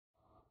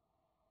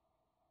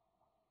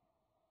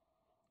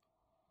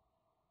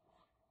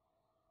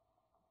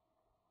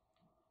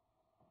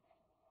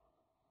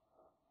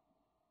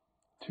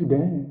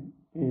Today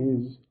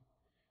is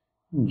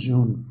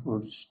June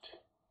 1st,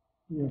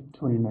 year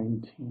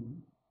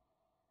 2019,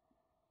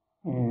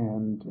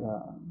 and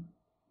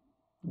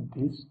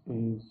this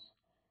is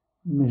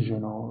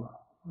Mijanur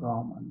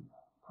Rahman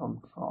from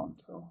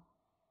Toronto.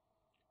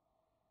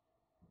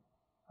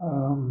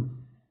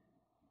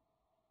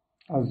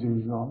 As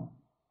usual,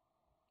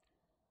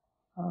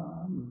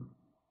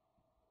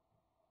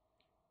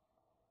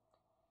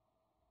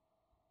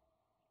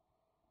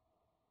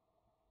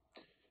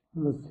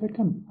 in the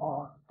second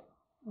part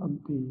of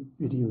the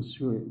video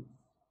series,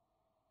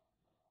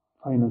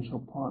 Financial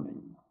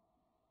Planning,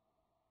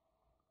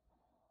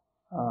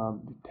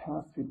 the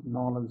tacit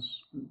knowledge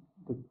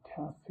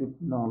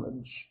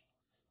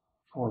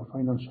for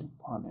financial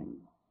planning,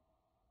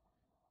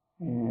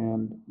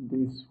 and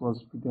this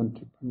was with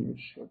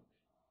Entrepreneurship,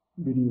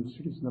 video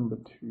series number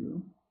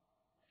 2,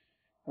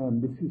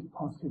 and this is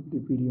possibly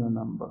video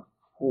number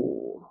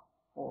 4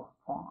 or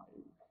 5.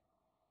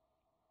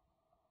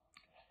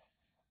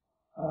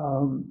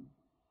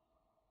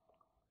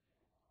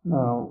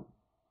 Now,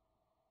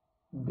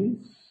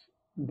 this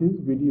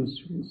video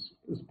series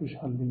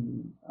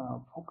especially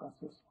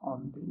focuses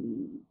on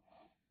the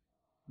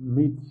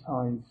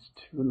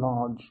mid-sized to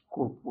large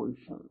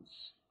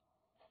corporations,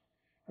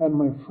 and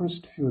my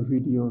first few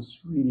videos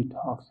really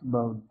talks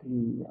about a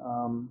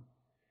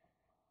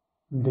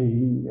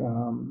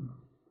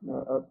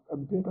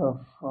bit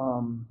of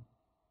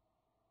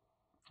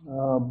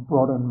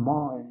broaden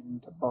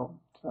mind about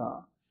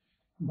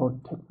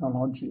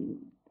technology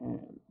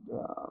and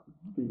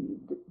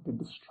the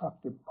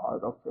destructive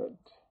part of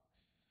it.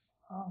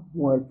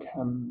 Where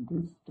can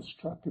this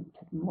destructive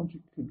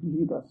technology could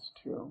lead us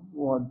to?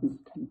 What this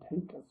can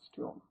take us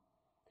to?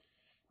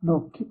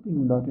 Now,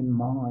 keeping that in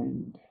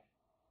mind,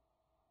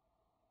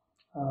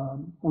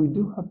 we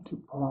do have to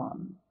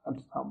plan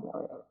at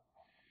somewhere.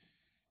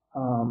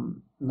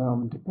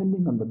 Now,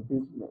 depending on the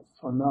business.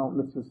 So now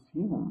let's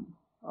assume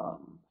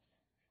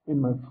in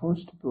my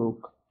first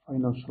book,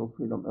 Financial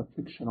Freedom, a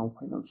fictional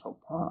financial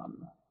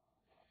plan,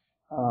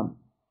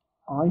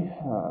 I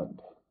had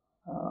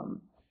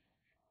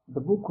the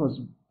book was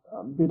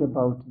a bit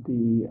about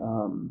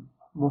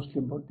mostly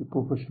about the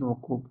professional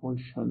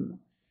corporation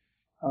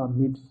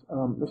meets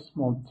a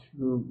small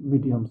to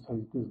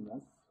medium-sized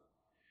business,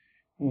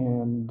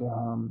 and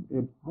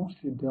it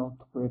mostly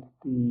dealt with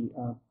the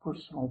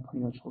personal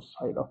financial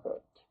side of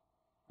it,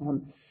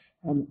 and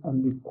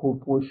the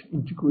corporation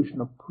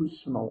integration of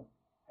personal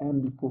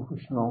and the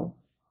professional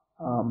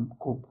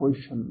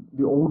corporation,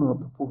 the owner of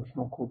the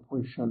professional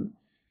corporation,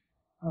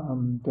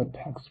 the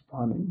tax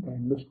planning, the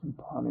investment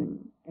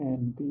planning,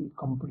 and the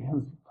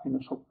comprehensive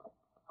financial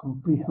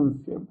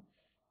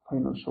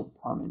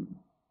planning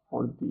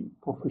for the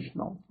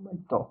professionals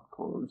like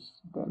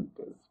doctors,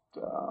 dentists,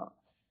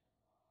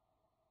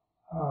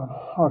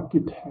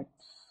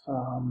 architects,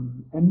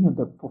 any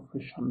other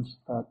professions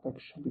that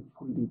actually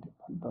fully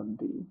depend on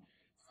the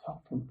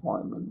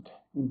self-employment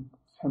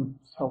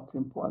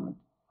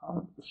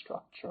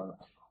structure,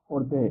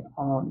 or they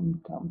earn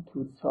income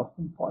through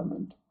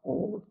self-employment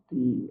or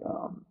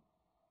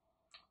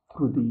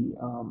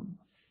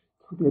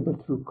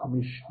through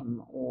commission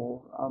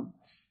or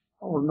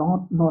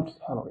not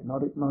salary,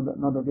 not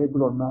a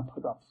regular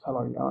method of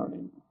salary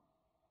earning.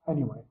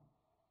 Anyway,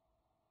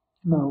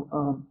 now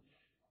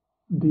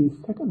the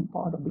second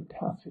part of the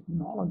Tacit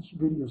Knowledge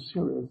video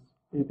series,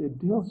 it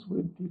deals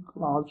with the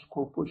large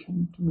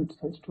corporation to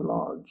mid-sized to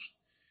large.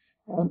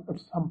 And at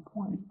some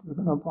point, we're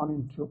going to run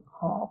into a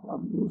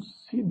problem. You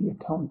see the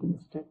accounting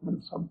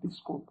statements of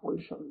these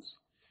corporations.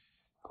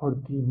 For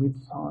the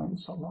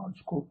mid-sized or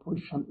large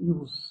corporation, you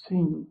will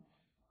see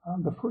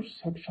the first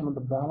section of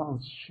the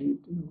balance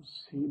sheet, you will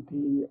see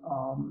the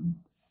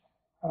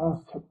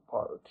asset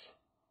part,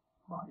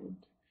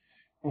 right?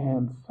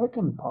 And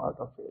second part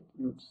of it,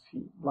 you would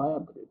see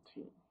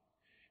liability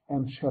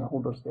and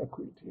shareholders'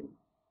 equity.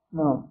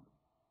 Now,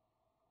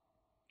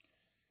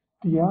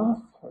 the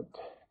asset,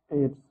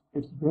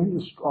 it's very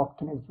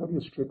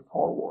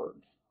straightforward,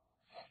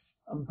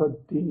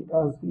 but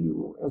as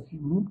you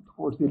move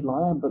towards the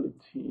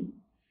liability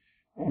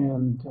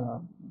and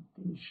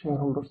the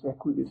shareholders'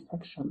 equity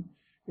section,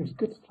 it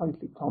gets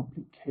slightly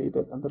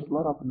complicated, and there's a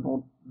lot of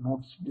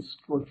notes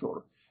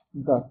disclosure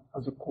that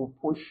as a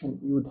corporation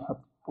you would have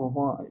to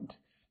provide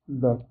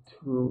that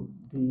to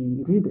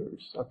the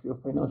readers of your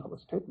financial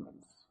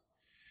statements.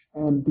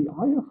 And the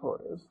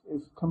IFRS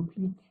is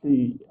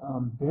completely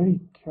very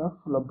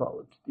careful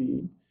about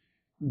the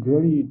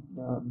very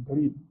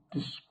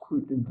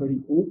discreet and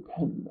very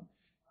open,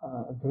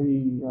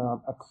 very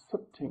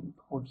accepting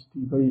towards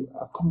the very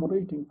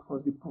accommodating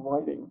towards the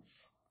providing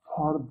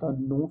for the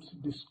notes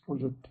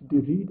disclosure to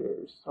the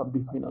readers of the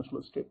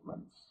financial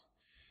statements.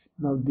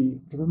 Now,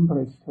 remember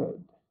I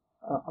said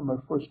on my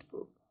first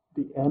book,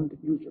 the end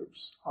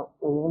users are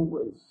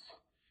always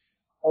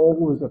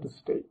at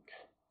stake.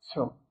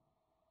 So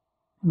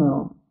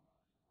now,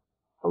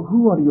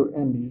 who are your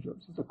end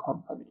users as a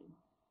company?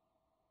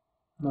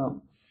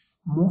 Now,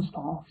 most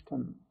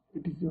often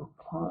it is your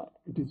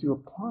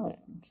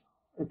client.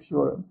 If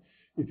you're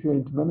If you're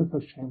into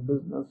manufacturing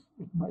business,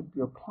 it might be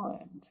your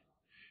client.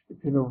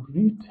 If you're in a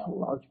retail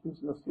large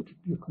business, it would be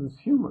your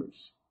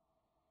consumers.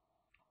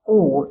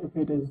 Or if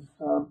it is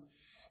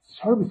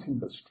service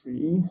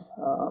industry,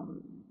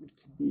 it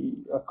could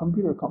be a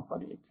computer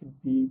company. It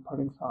could be, for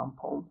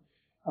example,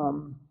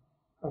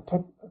 a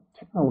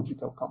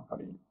technological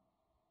company,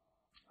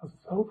 a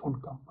cell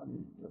phone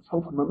company, a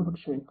cell phone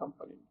manufacturing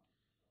company.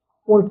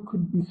 Or it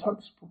could be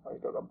service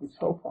provider of the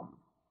cell phone.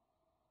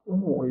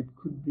 Or it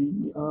could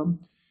be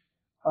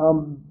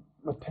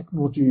a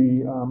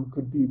technology,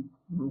 could be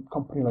a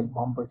company like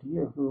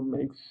Bombardier who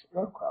makes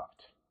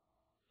aircraft.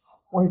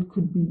 Or it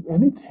could be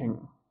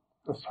anything,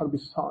 the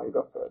service side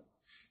of it,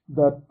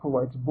 that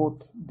provides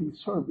both the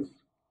service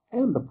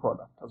and the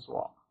product as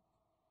well.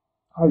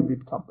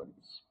 Hybrid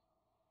companies.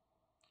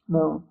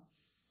 Now,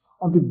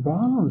 on the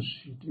balance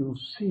sheet, you'll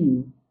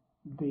see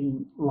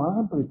the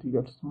liability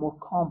gets more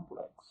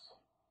complex.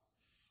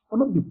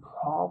 One of the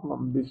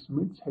problems this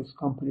mid-sized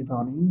company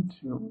run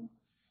into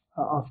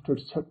after a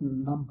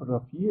certain number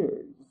of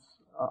years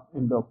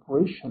in the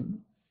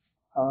operation,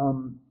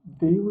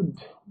 they would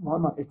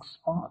want to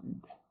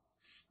expand.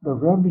 The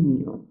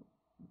revenue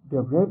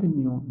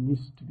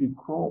needs to be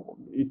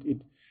grown.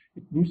 It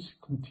needs to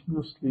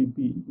continuously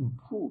be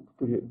improved.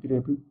 The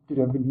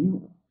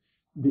revenue,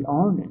 the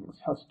earnings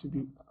has to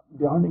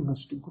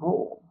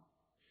grow.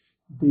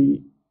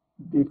 The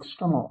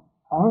external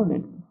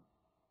earning,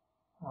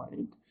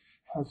 right,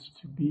 has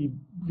to be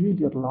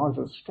really at a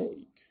larger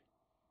stake,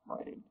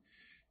 right,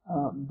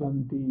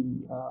 than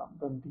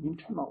the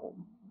internal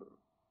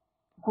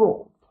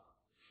growth.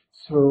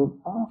 So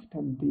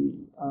often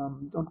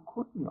don't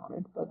quote me on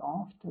it, but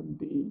often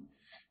the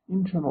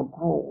internal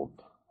growth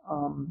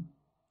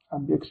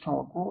and the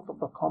external growth of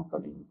the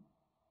company.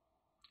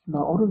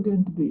 Now, I want to get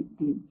into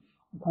the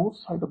growth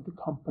side of the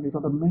company,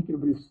 rather make it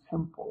very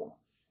simple.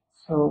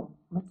 So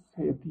let's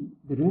say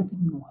the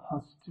revenue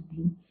has to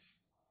be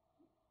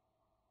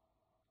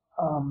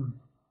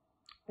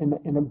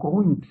in a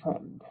growing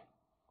trend,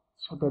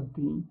 so that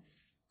the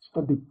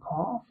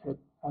profit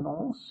and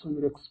also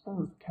your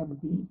expense can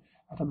be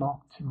at an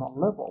optimal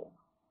level,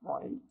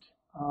 right?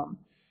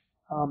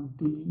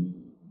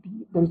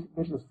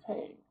 There's a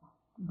saying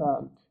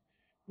that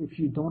if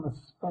you don't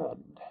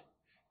spend,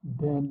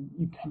 then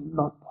you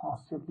cannot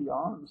possibly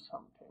earn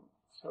something.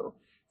 So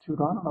to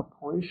run an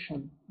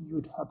operation,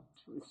 you'd have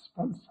to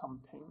spend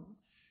something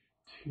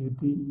to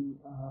the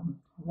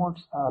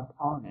towards that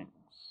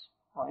earnings,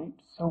 right?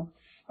 So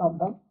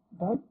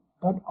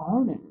that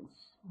earnings,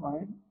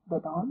 right?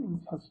 That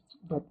earnings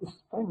that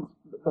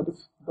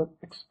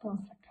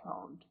expense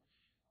account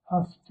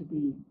has to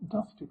be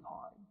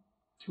justified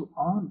to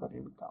earn that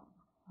income,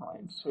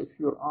 right? So if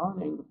you're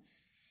earning,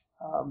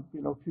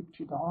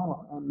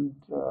 $50, and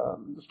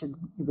just to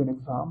give an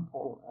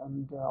example,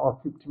 and or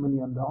 $50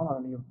 million,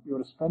 and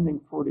you're spending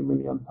 $40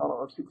 million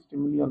or $60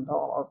 million,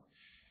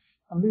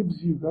 and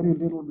leaves you very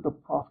little bit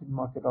of profit,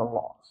 market, or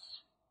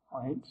loss,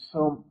 right?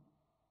 So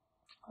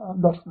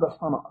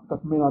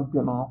that may not be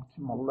an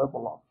optimal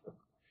level of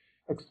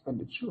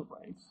expenditure,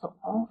 right? So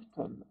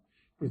often,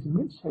 this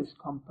mid-sized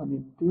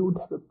company, they would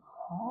have a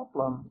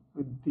problem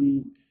with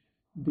the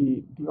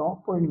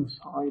operating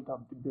side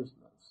of the business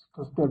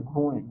because they're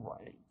growing,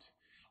 right?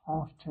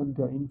 Often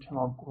their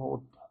internal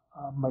growth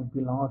might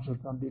be larger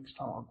than the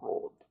external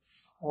growth,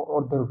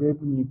 or the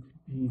revenue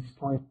could be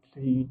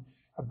slightly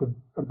at the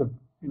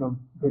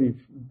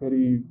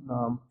very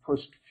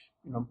first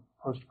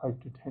 5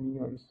 to 10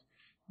 years.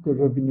 The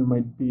revenue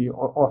might be,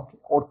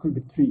 or could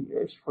be 3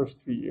 years. First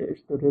 3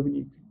 years, the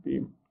revenue could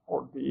be,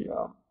 or the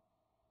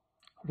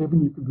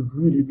revenue could be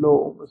really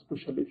low,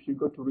 especially if you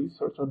go to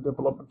research and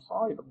development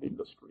side of the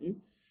industry,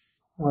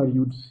 where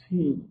you'd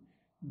see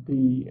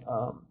the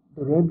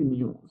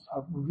revenues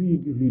are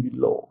really, really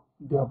low.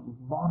 They have a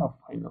lot of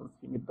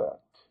financing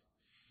debt.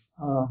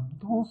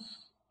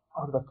 Those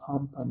are the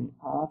company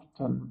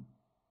often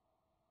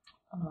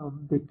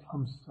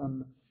becomes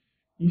an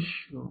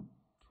issue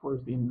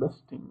towards the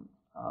investing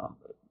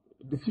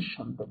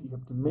decision that you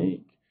have to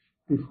make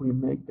before you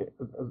make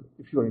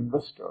if you're an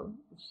investor.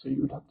 So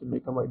you'd have to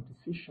make a right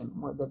decision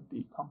whether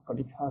the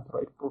company has the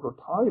right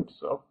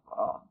prototypes of.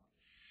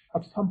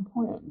 At some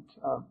point,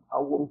 I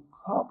will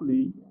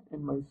probably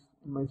in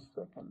my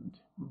second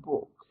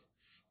book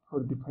for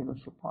the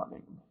financial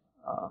planning.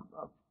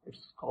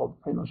 It's called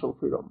Financial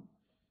Freedom.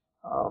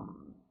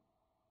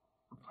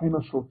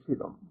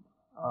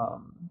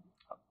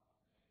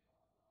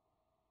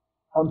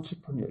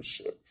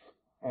 Entrepreneurship,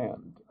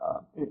 and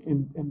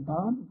in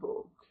that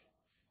book,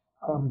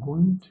 I'm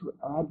going to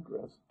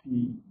address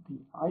the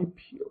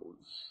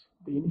IPOs,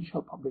 the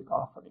initial public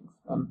offerings,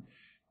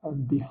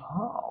 and the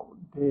how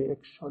they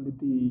actually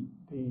the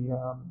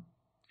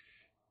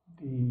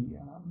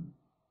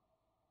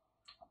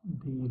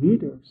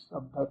readers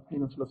of that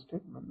financial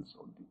statements,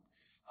 or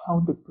how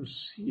they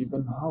perceive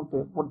and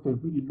what they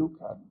really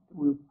look at.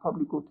 We'll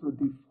probably go through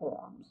the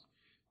forms,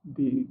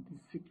 the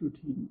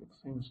Security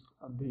Exchange,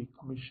 the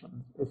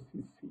Commission,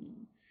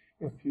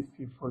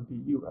 SEC for the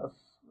U.S.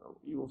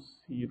 You'll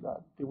see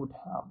that they would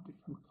have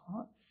different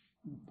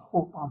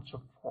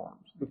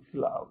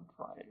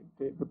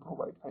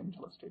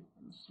financial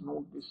statements,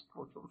 no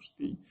disclosures,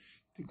 the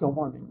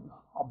governing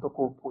of the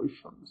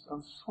corporations,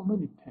 and so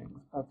many things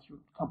that you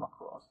come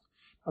across.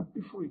 But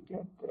before we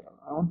get there,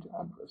 I want to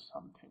address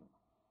something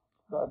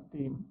that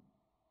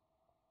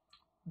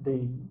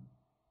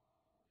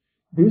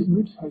these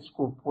mid-sized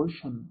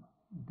corporations,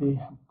 they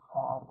have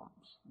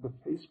problems. They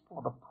face a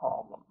lot of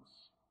problems.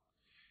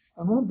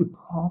 And one of the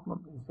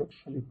problems is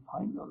actually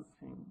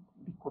financing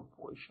the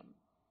corporation,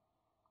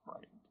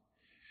 right?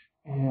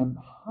 And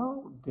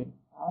how they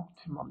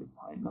optimally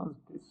finance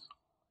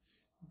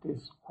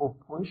this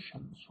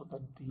corporation so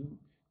that the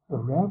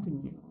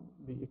revenue,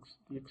 the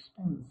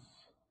expense,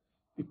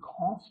 the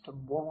cost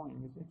of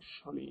borrowing is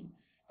actually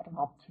at an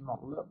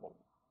optimal level,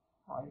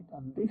 right?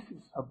 And this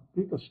is the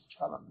biggest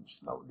challenge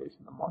nowadays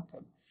in the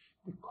market.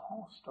 The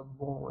cost of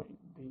borrowing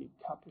the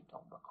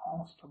capital, the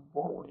cost of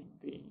borrowing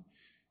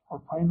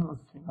or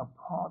financing a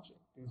project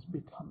is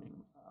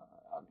becoming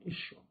an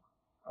issue,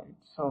 right?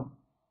 So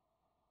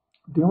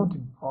they want to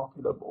be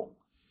profitable.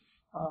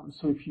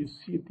 So if you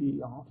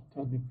see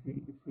often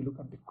if we look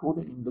at the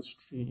clothing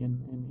industry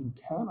in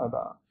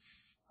Canada,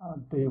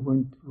 they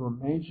went through a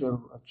major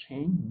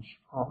change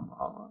from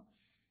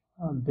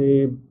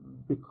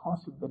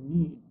because of the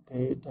need,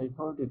 they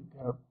diverted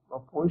their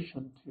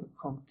operation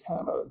from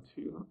Canada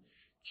to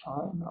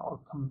China or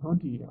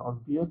Cambodia or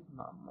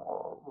Vietnam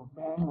or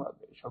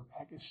Bangladesh or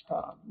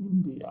Pakistan,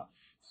 India,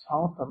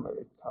 South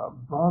America,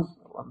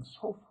 Brazil, and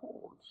so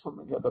forth, so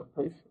many other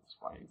places,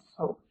 right?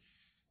 So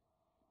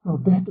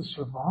they had to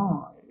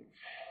survive,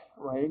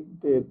 right?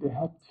 They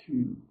had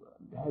to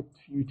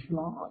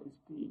utilize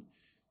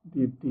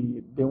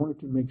they wanted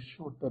to make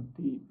sure that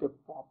the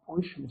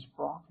operation is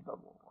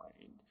profitable,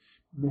 right?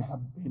 There may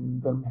have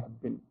been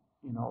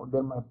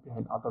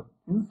other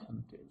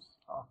incentives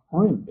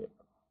going there.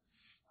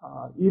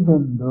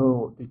 Even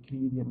though the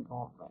Canadian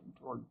government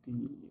or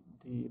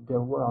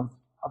there were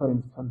other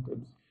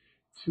incentives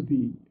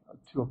to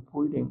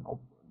operating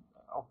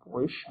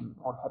operation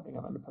or having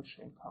a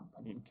manufacturing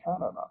company in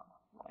Canada,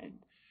 right?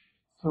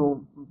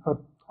 So, but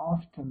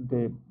often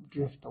they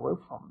drift away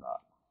from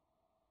that.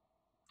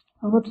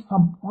 And at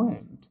some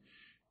point,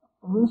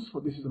 also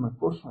this is my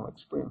personal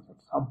experience.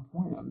 At some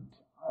point,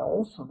 I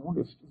also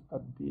noticed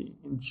that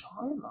in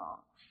China,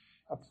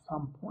 at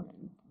some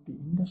point, the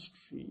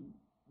industry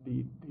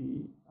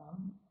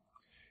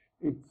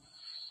it's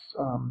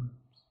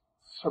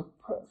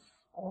suppressed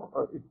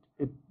or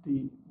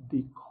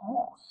the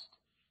cost,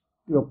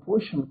 the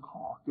operation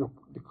cost,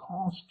 the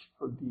cost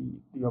for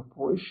the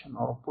operation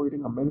or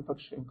operating a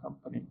manufacturing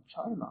company in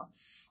China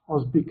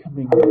was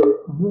becoming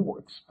more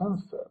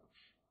expensive,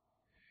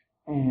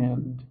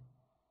 and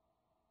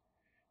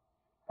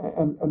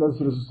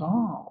as a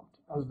result,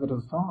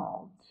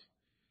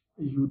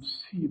 you'd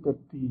see that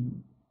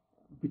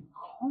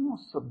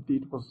because of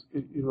it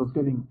was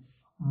getting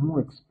more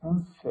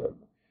expensive.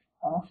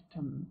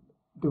 Often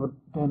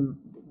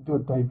they're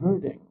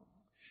diverting,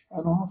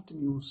 and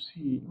often you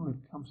see when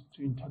it comes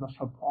to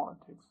international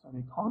politics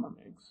and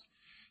economics,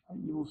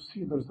 you will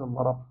see there's a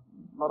lot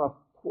of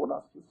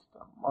quota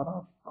system, lot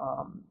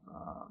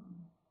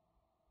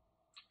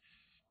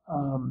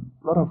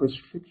of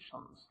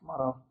restrictions, lot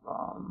of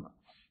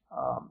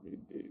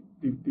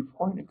the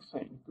foreign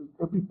exchange.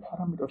 Every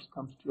parameters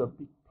comes to a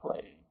big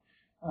play.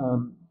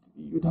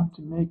 You'd have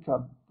to make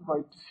a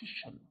right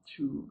decision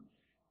to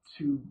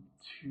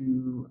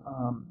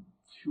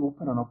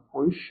open an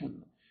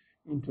operation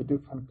into a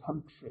different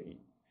country,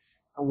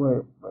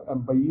 where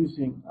by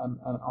using an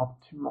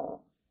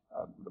optimal,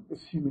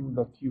 assuming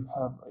that you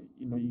have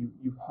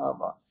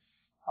a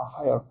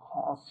higher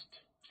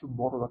cost to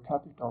borrow the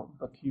capital,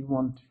 but you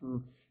want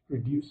to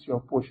reduce your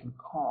operation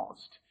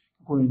cost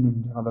going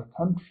into another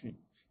country.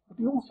 But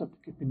you also have to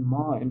keep in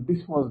mind,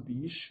 this was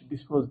the issue,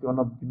 this was one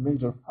of the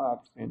major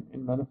facts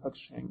in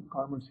manufacturing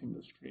garments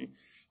industry,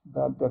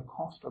 that the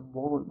cost of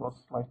borrowing was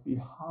slightly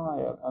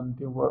higher, and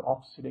they were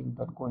offsetting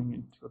that going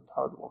into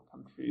third world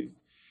countries,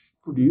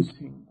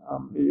 producing,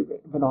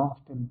 even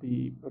often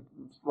a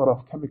lot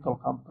of chemical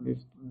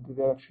companies,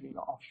 they're actually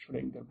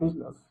offshoring their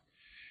business.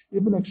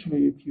 Even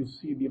actually, if you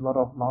see a lot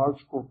of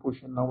large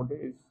corporations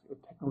nowadays,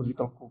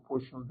 technological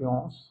corporations, they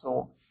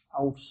also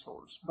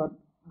outsource, but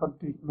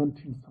they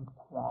maintain some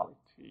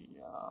quality,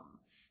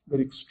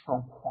 very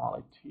strong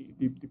quality,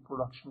 the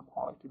production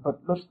quality.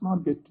 But let's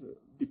not get to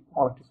the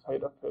quality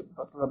side of it,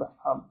 but rather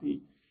have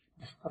the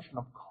discussion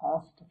of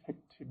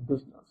cost-effective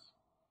business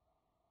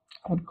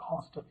and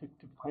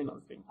cost-effective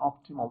financing,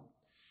 optimal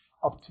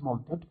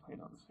debt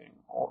financing,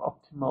 or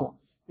optimal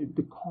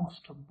the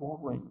cost of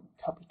borrowing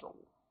capital,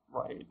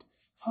 right?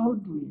 How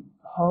do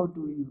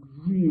we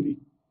really,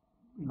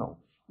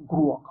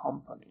 grow a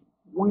company?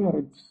 Where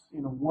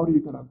where are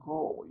you gonna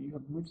go? You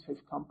have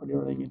mid-sized company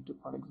running into,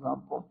 for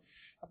example,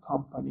 a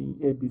company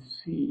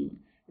ABC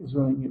is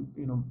running,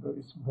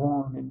 is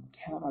born in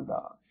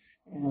Canada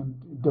and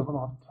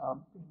developed,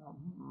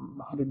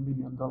 $100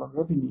 million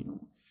revenue.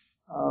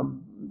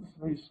 It's a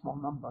very small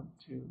number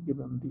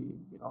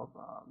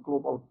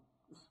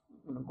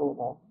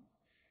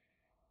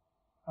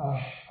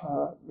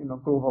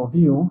global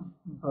view,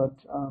 but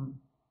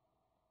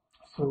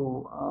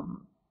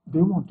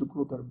they want to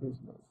grow their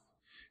business,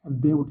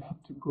 and they would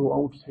have to go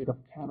outside of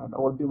Canada,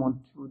 or they want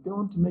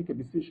to make a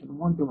decision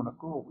where they want to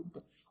go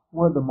with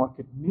where the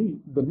market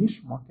the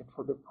niche market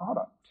for the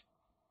product,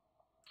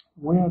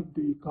 where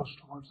the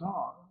customers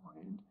are,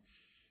 right?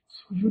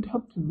 So you'd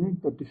have to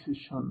make the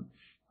decision.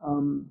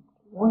 The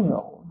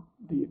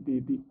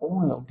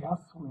oil,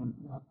 gasoline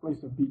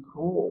plays a big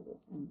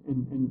role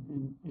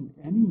in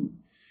any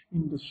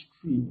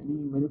industry,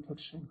 any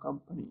manufacturing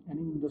company,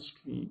 any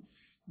industry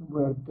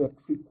where that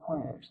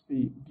requires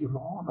the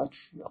raw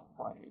material,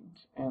 right?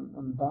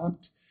 And that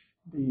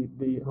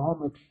the raw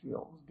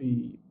materials,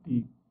 the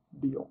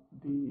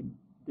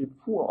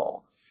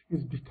fuel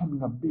is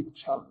becoming a big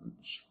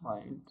challenge,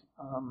 right?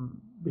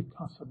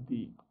 Because of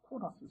the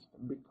quota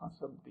system,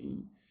 because of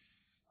the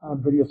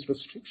various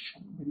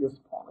restrictions, various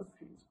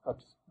policies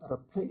that are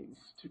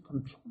placed to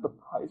control the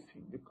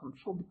pricing, to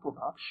control the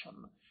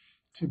production,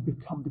 to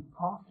become the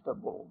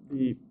profitable,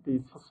 the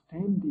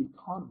sustain the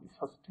economy,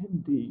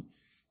 sustain the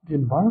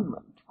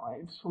environment,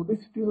 right? So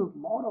there's still a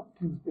lot of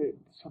things there.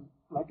 So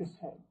like I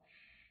said,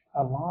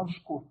 a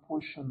large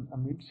corporation, a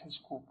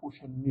mid-sized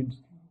corporation needs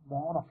a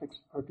lot of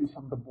expertise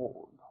on the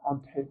board,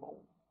 on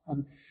table.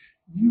 And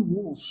you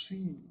will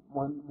see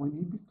when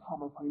you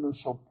become a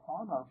financial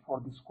planner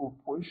for these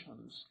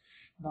corporations,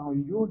 now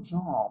your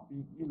job,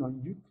 you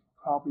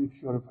probably,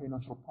 if you're a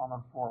financial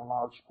planner for a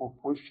large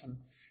corporation,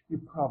 you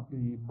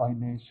probably by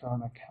nature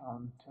an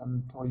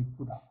accountant, or you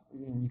could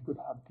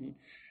have the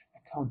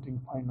accounting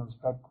finance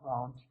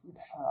background, you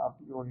would have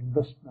your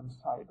investment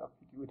side of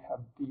it, you would have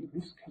the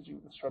risk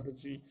hedging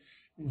strategy,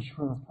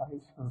 insurance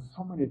license,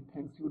 so many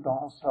things. You would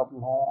also have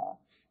law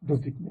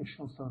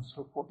designations and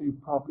so forth. You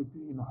probably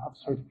have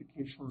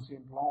certifications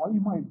in law.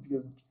 You might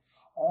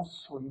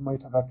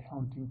have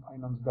accounting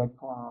finance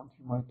background.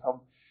 You might have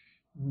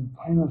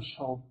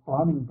financial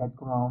planning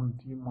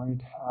background. You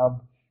might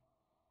have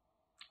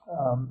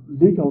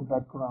legal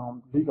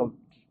background, a legal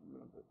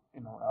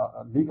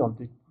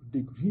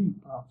degree,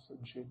 perhaps a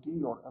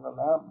JD or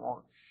LLM,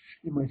 or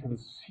you might have a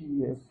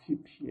CA,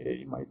 CPA.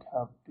 You might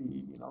have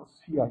the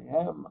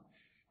CIM.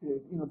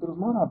 There's a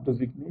lot of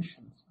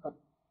designations,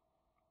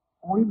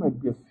 or you might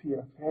be a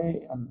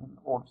CFA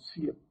or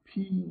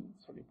CFP,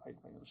 Certified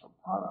Financial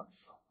Planner,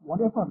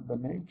 whatever the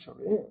nature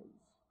is.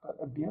 But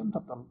at the end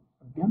of the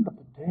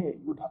day,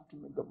 you would have to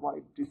make the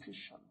right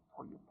decision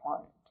for your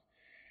client.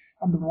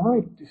 And the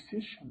right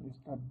decision is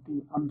that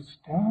the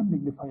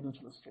understanding the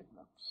financial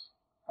statements,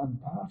 and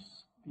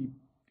that's the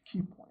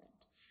key point.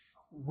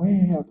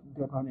 Where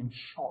they're running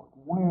short,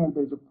 where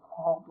there's a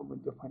problem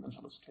with the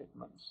financial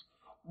statements,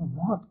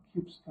 what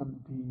gives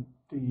them the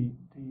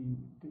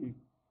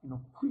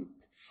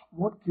creep,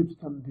 what gives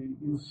them the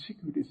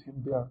insecurities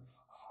in their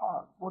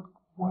heart,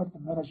 where the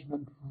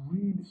management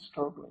really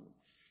struggling.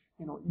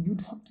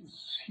 You'd have to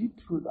see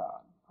through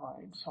that,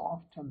 right? So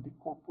often the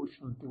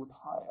corporations, they would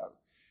hire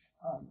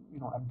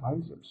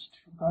advisors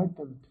to guide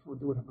them through.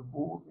 They would have a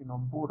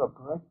board of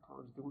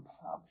directors. They would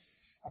have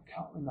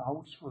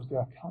outsource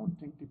their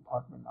accounting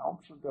department,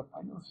 outsource their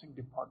financing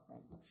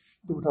department.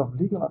 They would have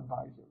legal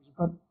advisors,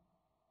 but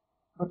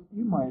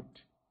you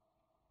might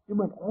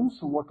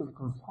also work as a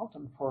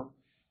consultant for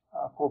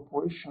a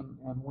corporation,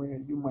 and where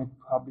you might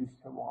probably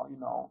say, well,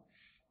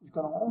 you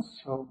can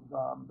also,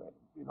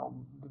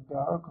 there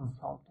are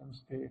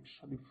consultants, they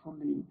actually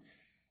fully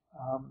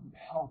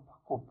help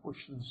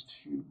corporations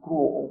to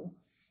grow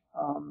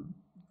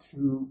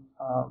through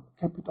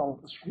capital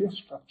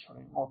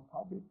restructuring, or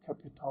public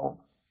capital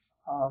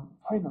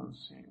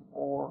financing,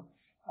 or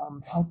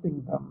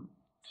helping them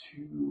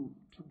to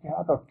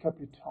gather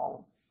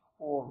capital,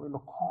 or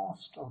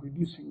cost, or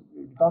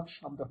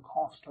reduction of the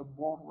cost of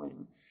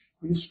borrowing,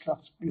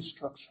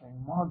 restructuring,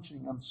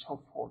 margin, and so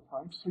forth,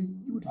 right? So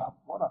you would have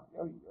a lot of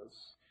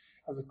areas.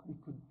 You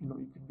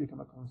could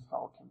become a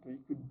consultant, or you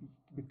could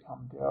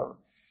become their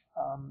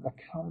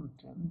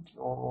accountant,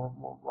 or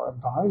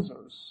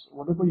advisors,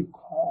 whatever you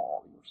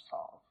call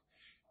yourself.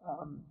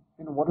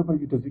 Whatever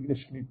your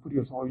designation you put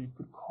yourself, or you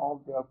could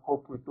call their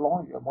corporate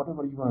lawyer,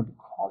 whatever you want to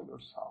call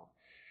yourself.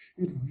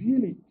 It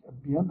really,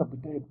 at the end of the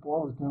day, it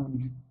boils down,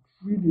 you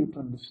really have to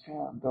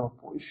understand their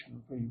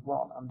operation very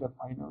well, and their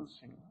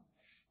financing,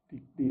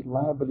 the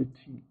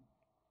liability,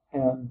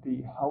 and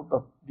how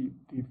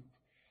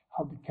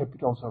the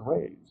capitals are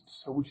raised.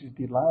 So, which is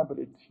the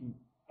liability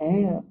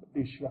and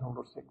the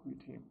shareholders'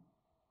 equity.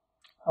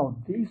 Now,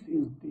 this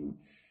is the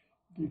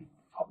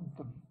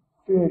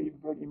very,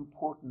 very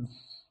important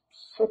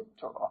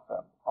sector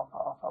of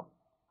a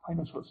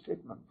financial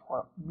statement for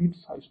a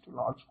mid-sized to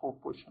large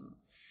corporation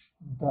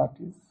that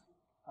is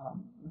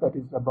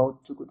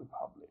about to go to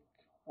public,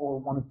 or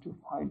wanted to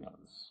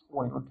finance,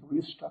 or want to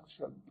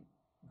restructure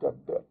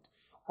that debt,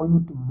 or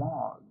want to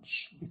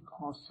merge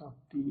because of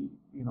the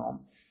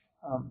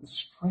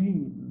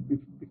strain,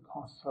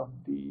 because of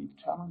the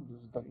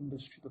challenges that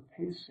industry is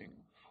facing,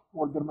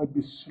 or there might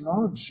be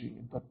synergy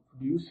that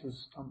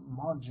produces some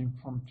merging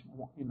from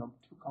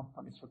two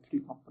companies or three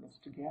companies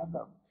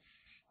together.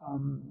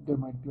 There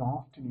might be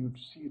often you'd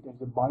see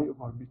there's a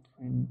buyover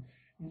between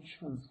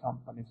insurance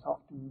companies.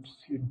 Often you'd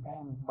see a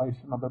bank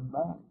buys another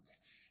bank.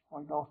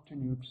 Quite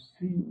often you'd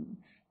see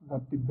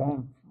that the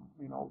bank,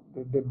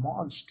 they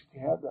merge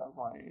together,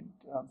 right?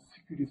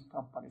 Securities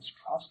companies,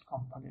 trust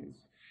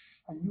companies,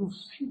 and you'll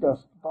see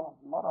there's a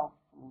lot of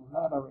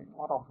laddering, a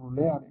lot of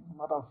layering, a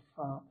lot of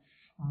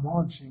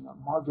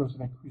mergers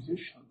and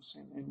acquisitions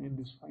in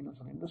this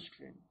financial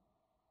industry.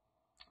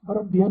 But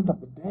at the end of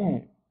the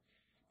day,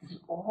 this is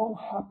all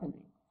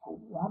happening for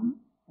one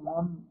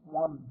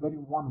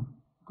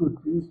good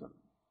reason,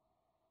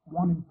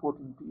 one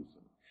important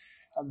reason,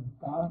 and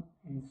that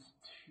is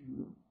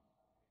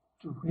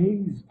to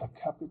raise the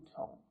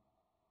capital,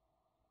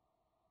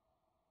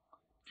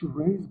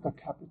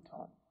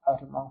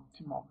 at an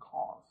optimal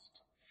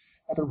cost,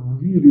 at a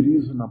really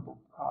reasonable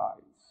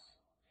price,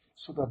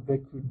 so that they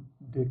could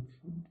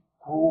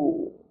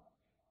grow,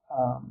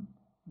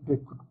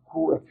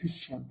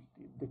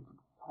 efficiently, they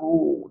could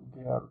grow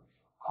their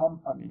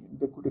company,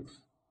 they could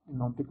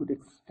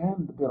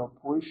extend their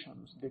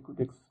operations, they could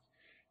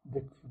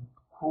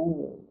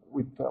grow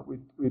with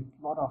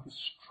lot of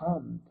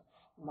strength,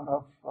 lot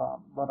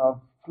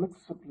of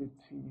flexibility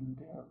in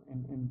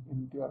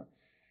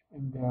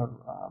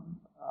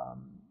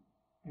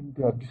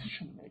their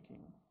decision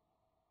making.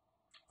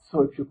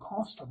 So if your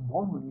cost of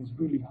borrowing is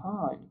really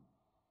high,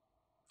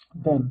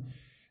 then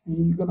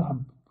you're going to have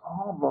a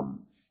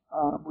problem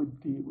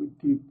with the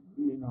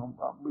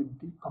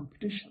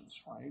competitions,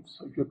 right?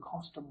 So if your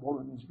cost of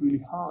borrowing is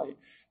really high,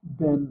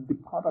 then the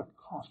product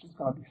cost is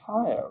going to be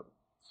higher.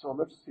 So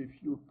let's say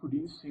if you're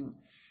producing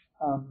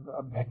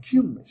a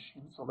vacuum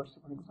machine, so let's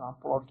say for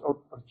example,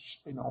 for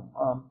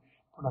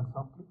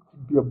example, it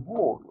could be a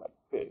board like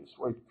this,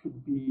 or it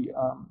could be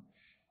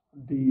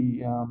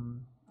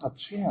a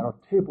chair or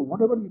table,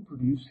 whatever you're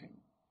producing.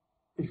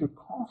 If your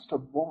cost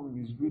of borrowing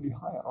is really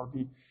high, or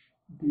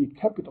the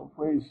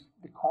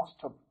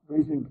cost of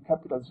raising the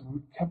capital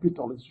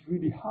is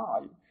really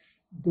high,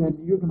 then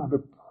you're going to have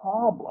a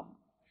problem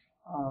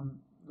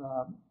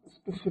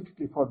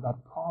specifically for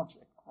that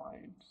project,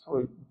 right?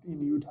 So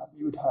you'd have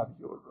your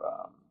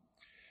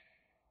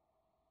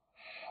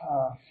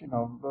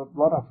a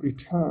lot of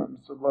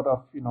returns, a lot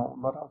of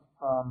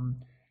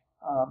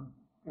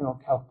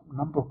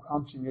number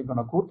crunching. You're going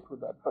to go through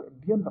that, but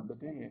at the end of the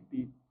day,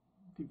 the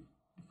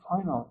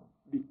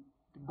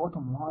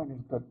bottom line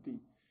is that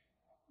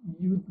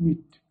you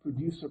need to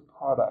produce a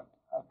product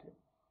at an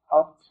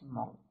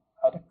optimal,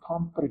 at a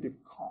competitive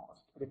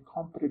cost, at a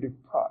competitive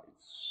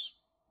price,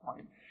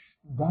 right?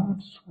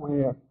 That's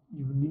where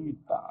you need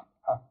that,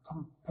 a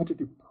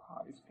competitive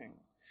pricing,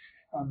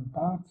 and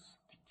that's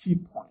the key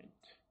point.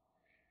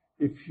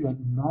 If you're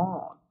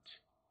not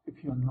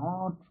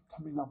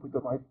coming up with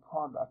the right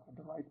product at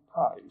the right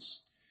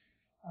price,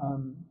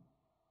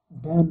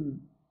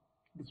 then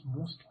it's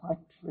most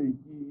likely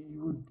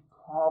you would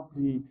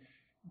probably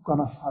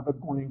gonna have a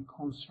going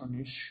concern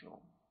issue,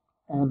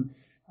 and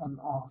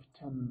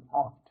often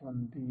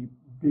the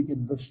big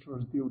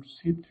investors, they would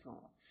see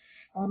through,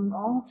 and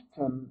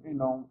often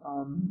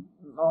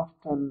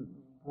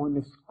when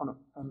it's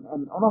and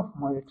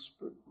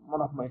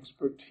one of my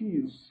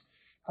expertise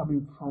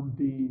coming from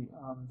the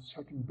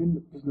certain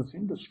business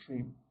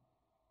industry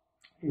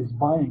is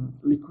buying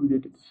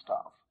liquidated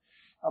stuff,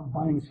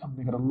 buying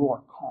something at a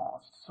lower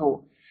cost.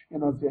 So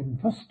as an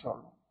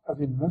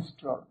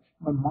investor,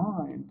 my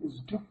mind is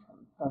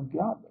different than the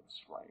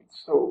others, right?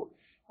 So,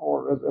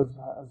 or as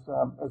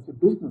a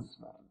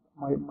businessman,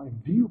 my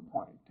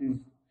viewpoint is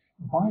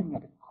buying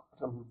at a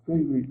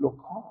very, very low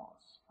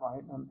cost,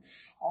 right? And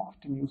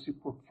often you see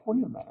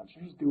portfolio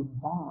managers, they would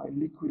buy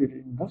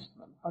liquidated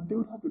investment, but they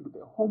would have to do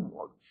their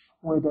homework,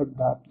 whether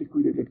that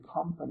liquidated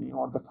company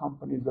or the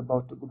company is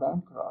about to go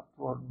bankrupt,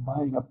 or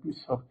buying a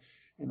piece of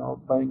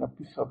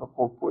a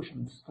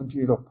corporation,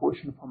 discontinued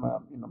operation from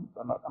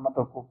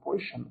another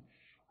corporation,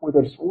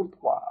 whether it's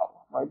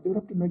worthwhile, right? They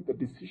have to make the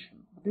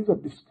decision. But these are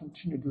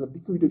discontinued, these are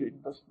liquidated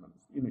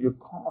investments. Your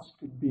cost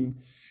could be,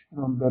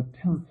 the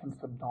 10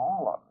 cents a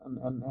dollar,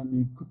 and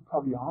you could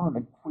probably earn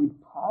a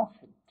great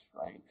profit,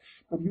 right?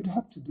 But you'd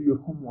have to do your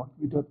homework.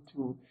 You'd have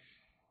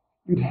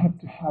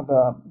to have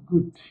a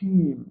good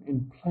team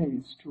in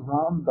place to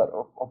run that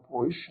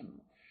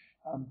operation,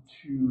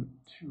 to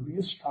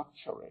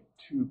restructure it,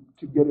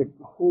 to get a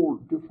whole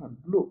different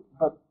look.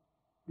 But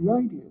the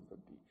idea is that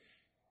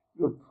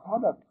your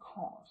product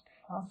cost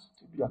has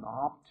to be an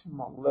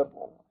optimal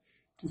level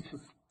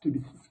to be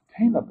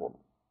sustainable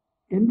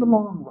in the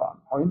long run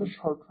or in the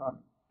short run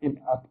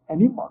at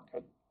any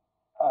market,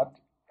 at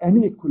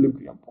any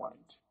equilibrium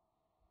point.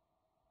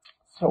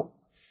 So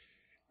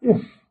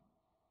if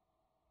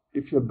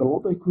you're below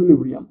the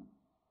equilibrium,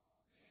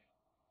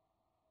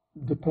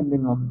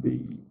 depending on the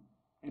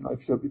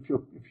if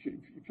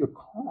your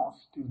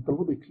cost is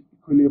below the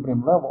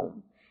equilibrium level,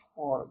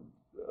 or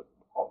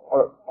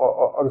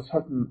a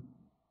certain,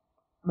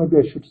 maybe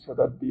I should say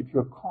that if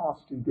your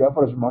cost is the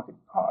average market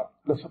price,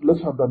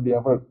 lesser than the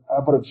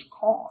average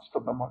cost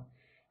of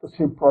the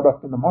same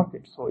product in the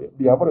market, so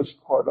the average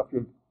cost of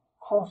your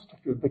cost of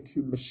your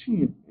vacuum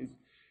machine is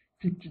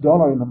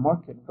 $50 in the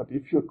market, but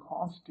if your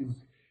cost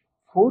is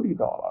 $40,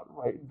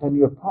 right, then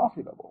you're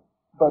profitable.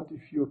 But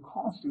if your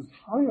cost is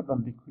higher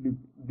than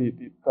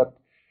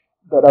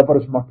that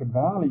average market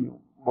value,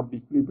 what the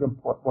equilibrium,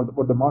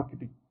 what the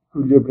market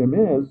equilibrium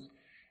is,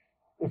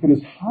 if it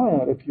is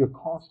higher, if your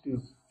cost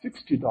is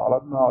 $60,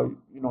 now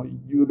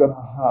you're gonna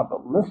have a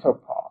lesser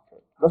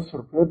profit,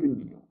 lesser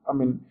revenue. I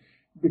mean,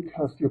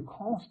 because your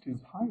cost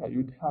is higher,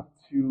 you'd have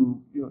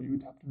to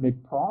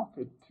make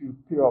profit to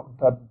pay off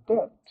that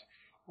debt,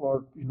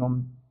 or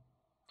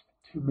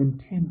to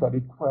maintain the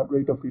required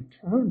rate of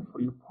return for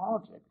your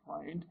project,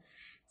 right?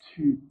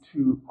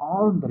 To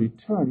earn the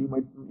return,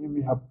 you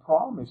may have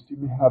promised, you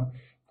may have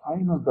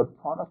financed the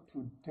product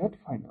through debt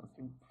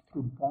financing,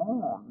 through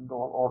bond,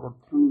 or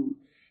through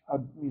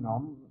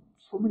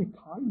so many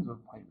kinds of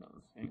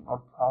financing, or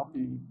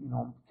probably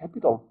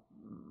capital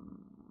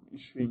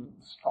issuing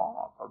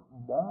stock or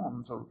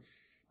bonds,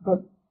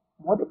 but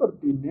whatever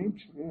the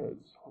nature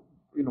is,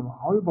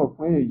 however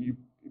way you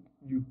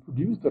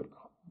produce that,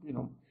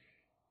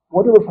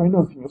 whatever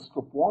financing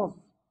scope was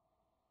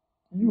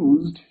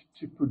used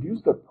to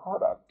produce that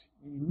product,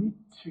 you need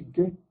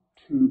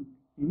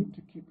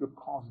to keep your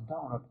costs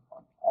down at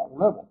all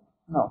levels.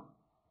 Now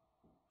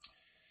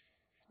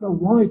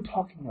why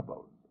talking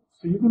about this?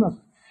 So you're gonna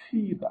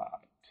see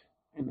that,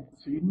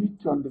 so you need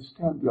to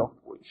understand the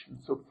operation.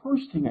 So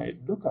first thing I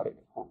look at it,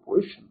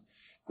 corporation,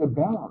 the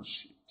balance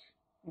sheet.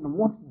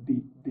 What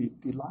the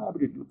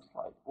liability looks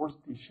like, what's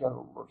the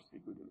shareholders'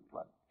 equity look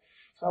like.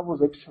 So I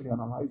was actually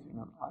analyzing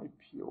an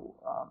IPO,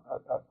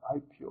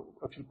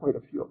 actually quite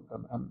a few of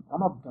them, and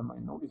one of them I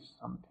noticed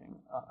something,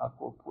 a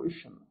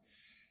corporation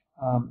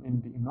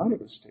in the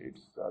United States,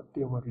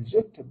 they were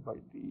rejected by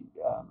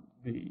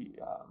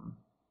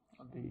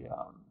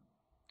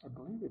I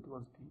believe it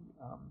was the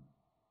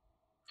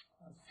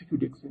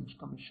Security Exchange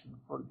Commission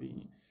for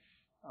the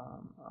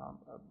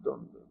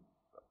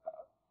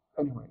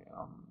anyway,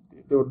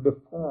 there were the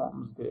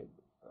forms.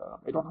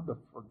 I don't have the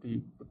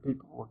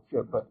paperwork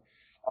here, but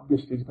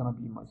obviously it's going to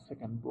be my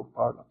second book.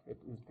 Part of it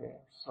is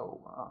there.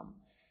 So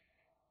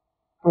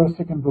for a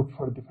second book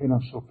for the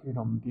financial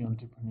freedom, the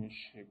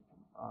entrepreneurship.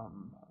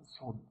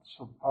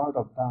 So part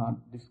of that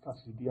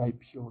discusses the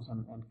IPOs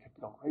and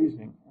capital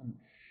raising, and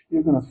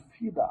you're going to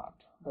see that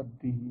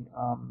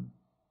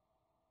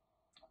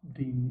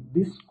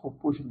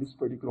this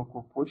particular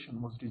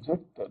corporation was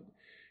rejected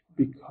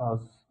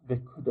because they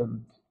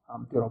couldn't.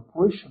 Their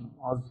operation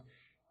was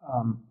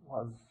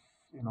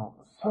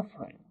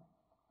suffering,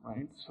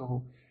 right?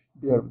 So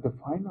they had a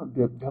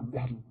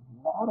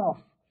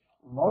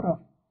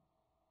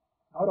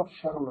lot of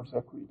shareholders'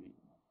 equity.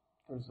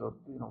 There's a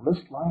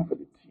less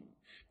liability.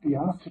 The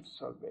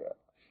assets are there,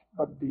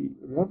 but the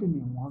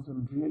revenue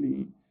wasn't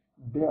really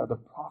there. The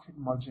profit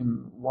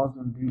margin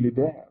wasn't really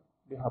there.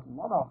 They had a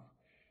lot of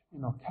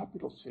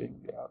capital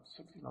sitting there, a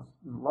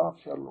lot of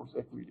shareholders'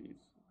 equities,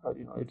 but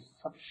it's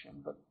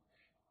sufficient, but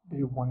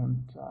they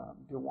weren't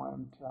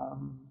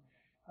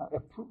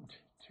approved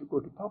to go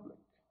to public,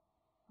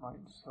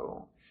 right?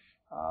 So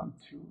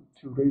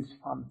to raise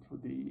funds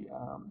through the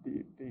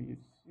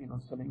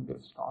selling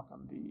their stock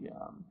on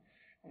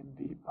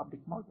the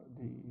public market,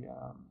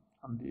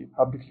 on the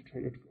publicly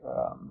traded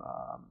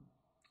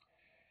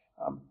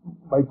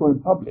by going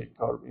public,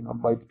 or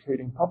by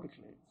trading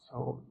publicly.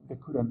 So they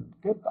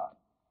couldn't get that,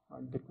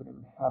 right? They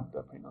couldn't have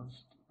the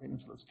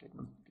financial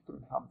statements. They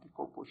couldn't have the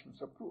corporations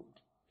approved.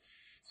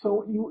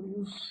 So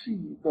you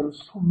see there are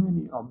so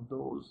many of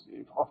those.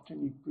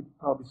 Often you could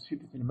probably see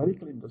this in the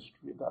medical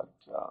industry, that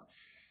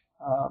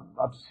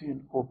I've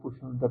seen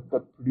corporations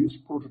that produce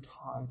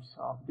prototypes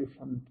of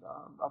different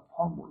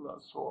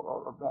formulas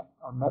or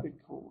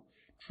medical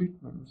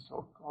treatments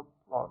or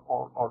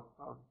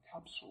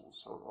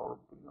capsules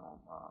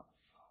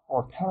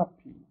or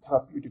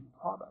therapeutic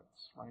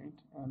products, right?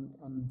 And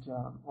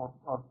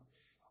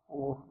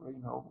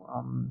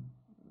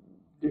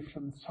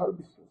different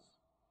services.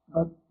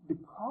 But the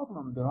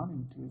problem they run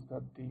into is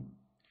that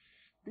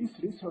this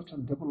research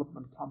and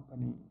development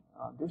company,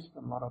 they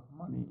spend a lot of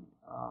money.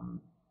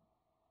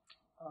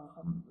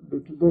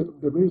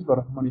 They raise a lot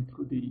of money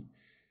through the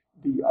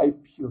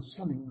IPO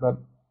selling, but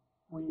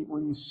when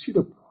you see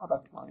the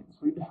product line,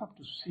 so you have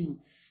to see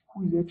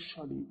who is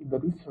actually in the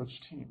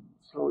research team.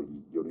 So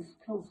your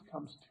skills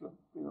comes to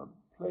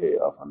play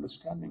of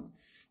understanding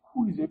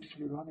who is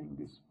actually running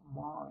this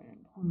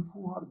mine,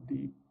 who are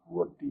the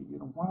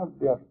where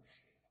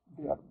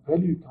their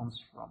value comes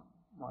from,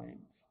 right?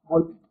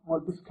 Will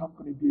this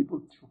company be able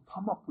to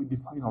come up with the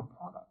final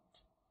product?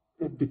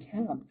 If they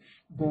can,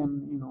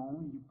 then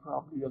you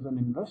probably, as an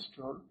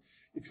investor,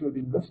 if you're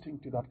investing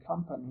to that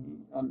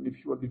company, and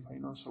if you are the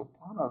financial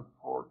planner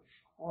or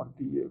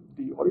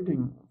the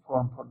auditing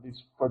firm for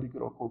this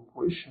particular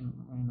corporation,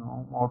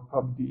 or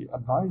probably the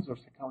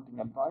advisors, accounting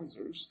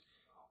advisors,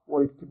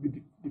 or it could be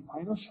the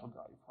financial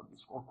guy for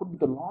this, or it could be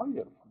the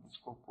lawyer for this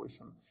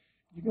corporation.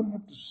 You're going to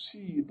have to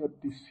see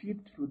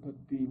through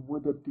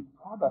whether the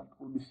product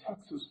will be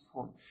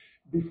successful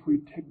before we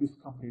take this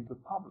company to the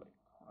public,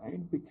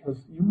 right? Because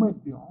you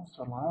might be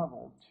also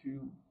liable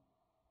to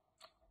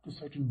a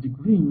certain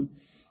degree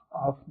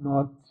of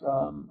not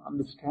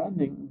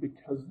understanding,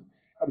 because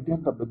at the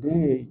end of the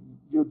day,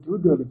 your due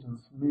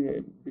diligence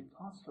may,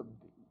 because of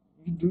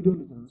your due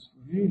diligence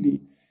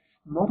really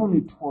not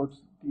only towards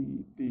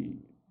the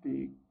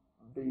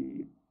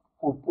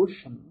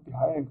corporation, the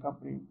hiring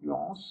company, you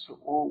also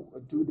owe a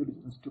due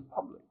diligence to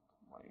public,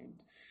 right?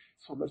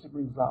 So let's say, for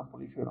example,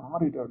 if you're an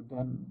auditor,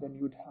 then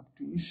you'd have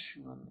to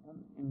issue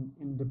an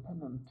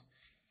independent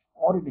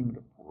auditing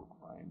report,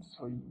 right?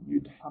 So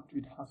it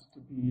has to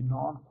be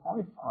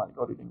non-qualified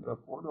auditing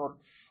report, or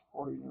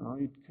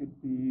it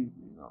could be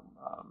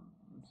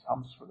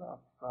some sort of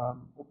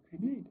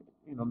opinion.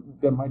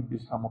 There might be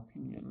some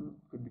opinion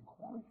could be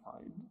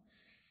qualified,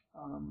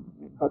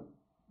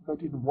 but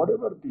in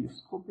whatever the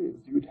scope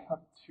is, you'd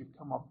have to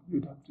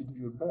do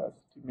your best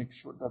to make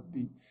sure that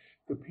the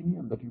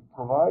opinion that you're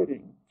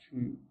providing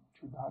to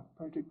that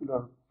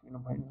particular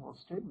financial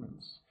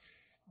statements,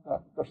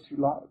 that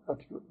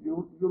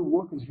your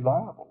work is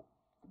reliable.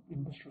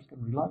 Investors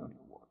can rely on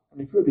your work.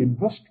 And if you're the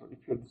investor, if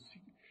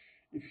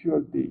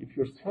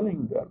you're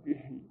selling their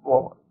behavior,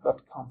 well, that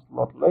comes a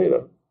lot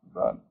later.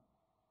 But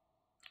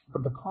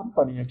the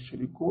company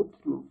actually go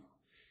through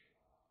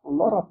a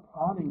lot of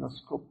planning, a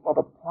lot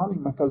of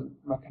planning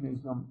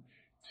mechanism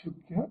to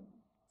get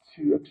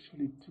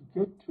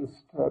to a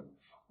step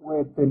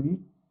where they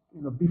need,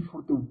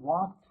 before they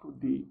walk through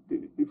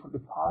before they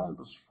file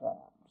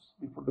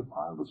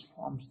those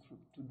forms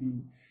to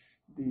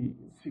the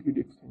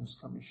Security Exchange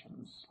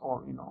Commissions,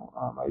 or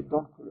I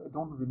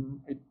don't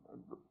remember,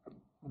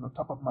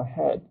 top of my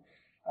head.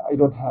 I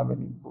don't have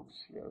any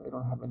books here. I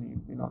don't have any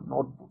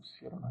notebooks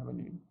here. I don't have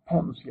any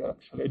pens here.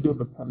 Actually, I do have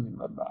a pen in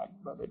my bag,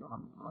 but I don't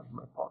have it in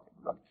my pocket.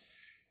 But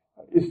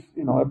it's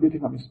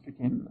everything I'm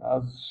speaking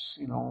as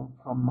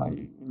from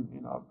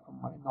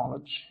my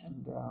knowledge,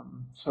 and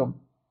so.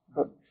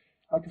 But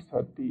like I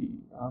said,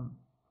 these are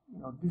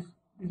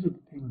the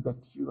things that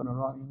you're gonna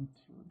run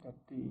into. That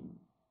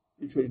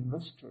if you're an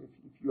investor,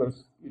 if you're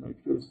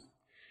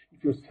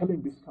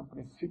selling this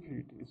company's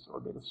securities or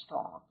their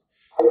stock,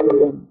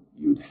 then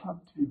you'd have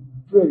to be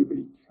very,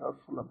 very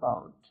careful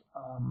about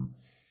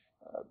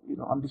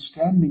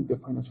understanding the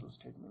financial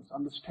statements,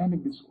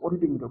 understanding this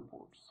auditing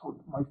report. So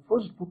my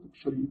first book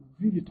actually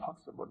really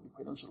talks about the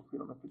financial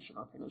freedom of fiction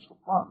or financial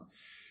plan.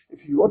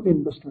 If you are the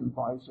investment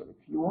advisor,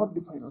 if you are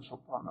the financial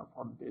planner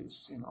for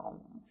this,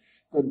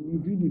 then you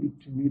really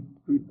need to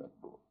read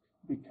that book,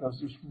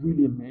 because it's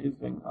really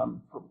amazing.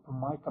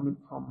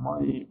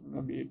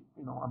 Maybe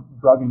I'm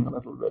bragging a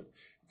little bit.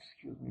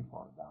 Excuse me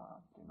for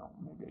that.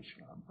 Maybe I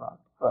should have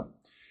bragged. But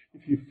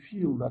if you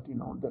feel that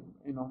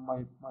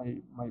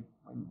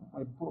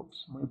my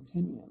books, my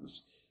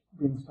opinions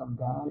bring some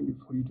value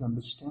for you to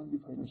understand the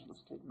financial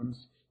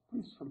statements,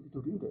 please feel free to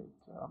read it.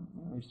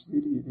 It's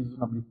really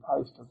reasonably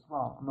priced as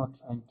well. I'm not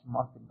trying to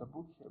market the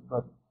book here,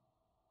 but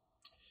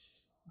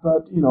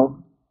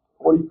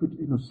or you could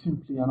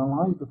simply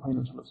analyze the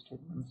financial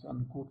statements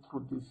and go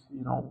through this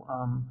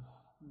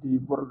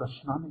what are the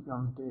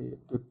shenanigans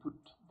they put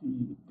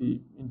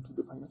into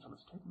the financial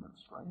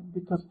statements, right?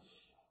 Because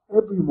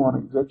everyone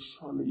is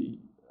actually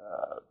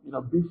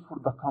before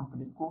the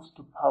company goes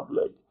to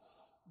public,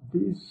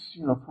 these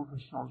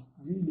professionals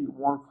really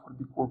work for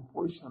the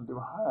corporation they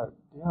were hired.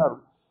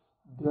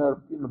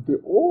 They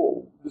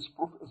owe this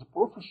as a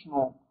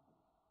professional.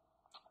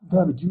 They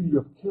have a duty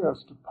of care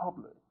to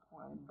public,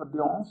 right? But they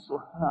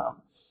also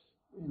have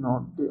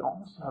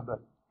an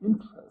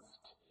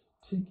interest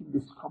taking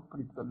this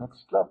company to the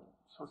next level.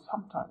 So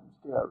sometimes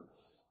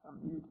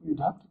you'd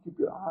have to keep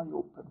your eye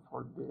open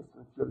for this.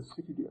 If you're a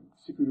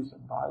securities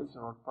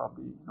advisor, or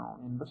probably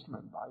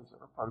investment advisor,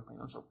 or probably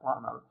financial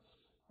planner,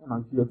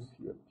 if you have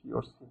CFP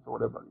or CFP,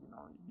 whatever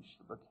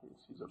issue the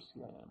case is, or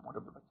CIM,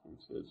 whatever the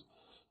case is,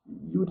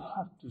 you'd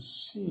have to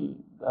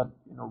see that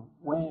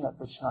where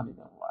the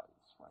shenanigan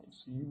lies, right?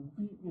 So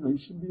you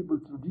should be able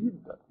to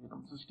read that.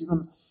 Just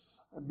even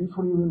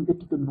before you even get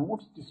to the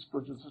notes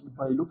disclosures,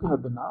 by looking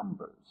at the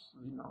numbers,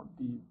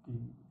 the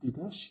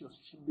ratios, you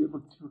should be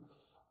able to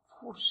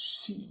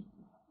foresee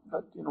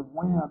that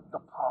where the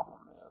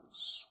problem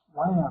is,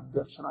 where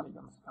the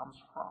shenanigans comes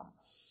from.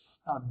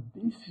 Now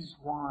this is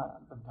where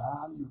the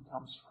value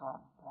comes from,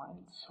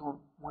 right?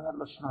 So where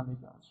the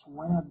shenanigans,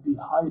 where the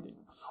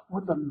hiding,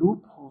 where the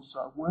loopholes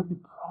are, where the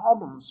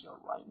problems are,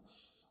 right?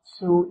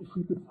 So if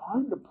we could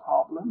find a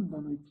problem,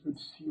 then we could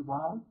see,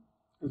 well,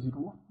 is it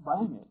worth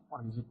buying it,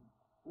 or is it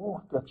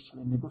worth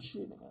actually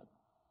negotiating it,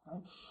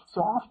 right?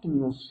 So often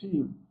you'll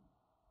see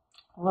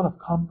a lot of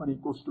company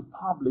goes to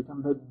public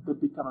and they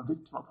become a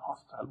victim of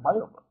hostile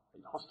buyover,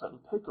 hostile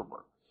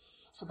takeover.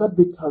 So that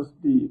because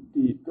the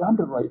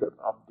underwriter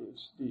of the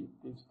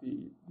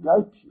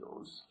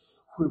IPOs,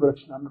 who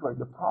actually underwrite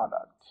the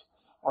product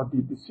or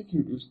the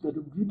securities, they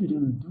really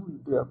didn't do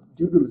their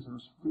due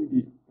diligence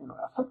really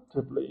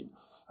effectively.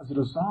 As a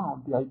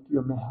result, the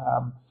IPO may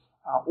have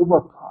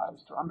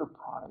overpriced or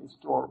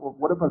underpriced, or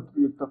whatever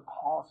the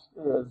cost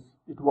is,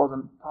 it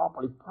wasn't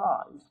properly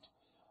priced.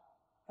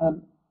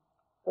 And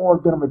or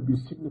there might be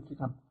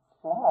significant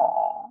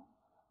flaw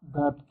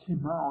that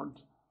came out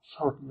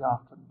shortly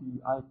after the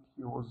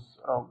IPOs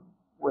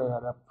were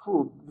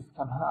approved. This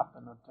can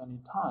happen at any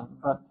time,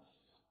 but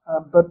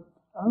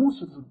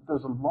also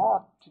there's a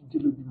lot to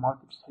deal with the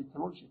market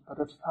psychology. But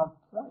at some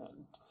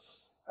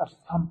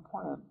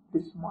point,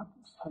 this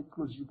market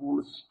psychology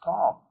will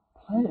stop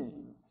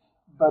playing,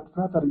 but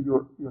rather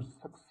your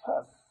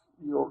success,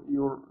 your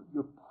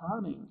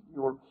planning,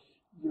 your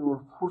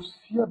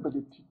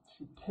foreseeability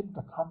to take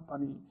the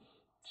company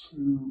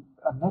to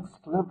a next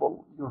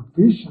level, your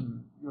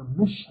vision, your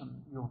mission,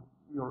 your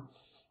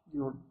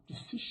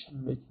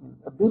decision making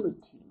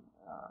ability,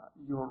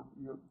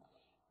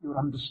 your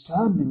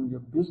understanding your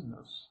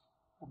business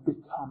will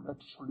become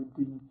actually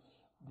the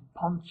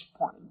punch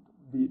point,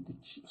 the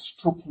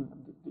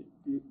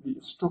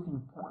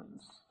stroking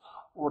points,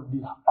 or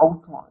the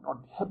outline or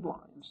the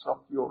headlines of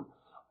your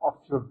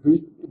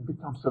it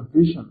becomes a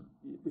vision.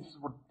 This is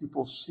what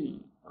people see.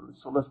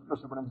 So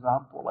let's have an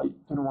example. I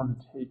didn't want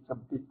to take a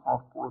big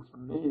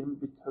corporation name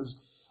because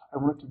I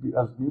want it to be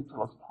as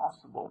neutral as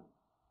possible.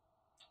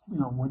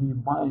 When you're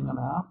buying an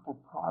Apple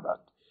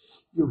product,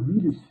 you're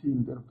really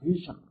seeing their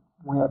vision,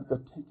 where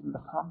they're taking the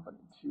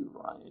company to,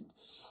 right?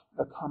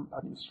 The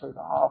company started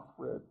off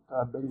with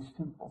a very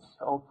simple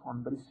cell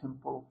phone, very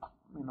simple,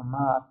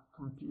 Mac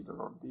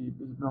computer. It's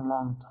been a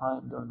long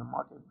time they're in the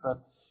market, but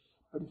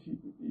if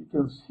you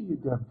can see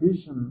their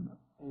vision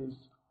is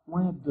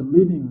where they're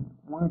leading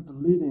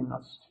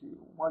us to,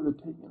 where they're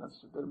taking us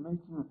to. They're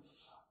making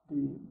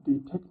the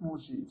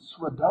technology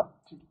so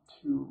adapted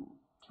to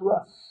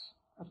us.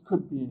 It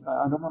could be,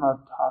 I don't want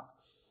to talk,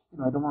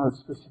 I don't want to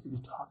specifically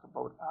talk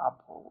about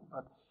Apple,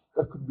 but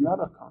there could be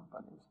other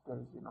companies.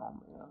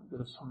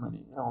 There's so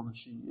many,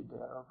 LG,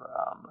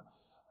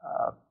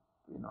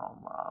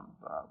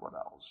 what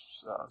else,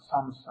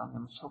 Samsung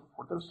and so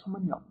forth. There's so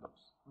many of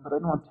those, but I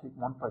don't want to take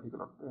one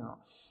particular,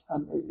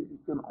 and you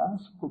can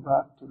also go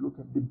back to look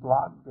at the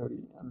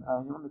BlackBerry, and I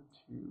wanted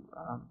to,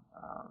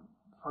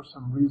 for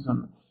some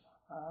reason,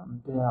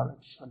 they are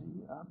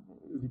actually,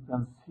 as you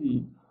can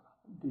see,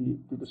 the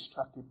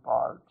destructive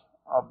part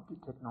of the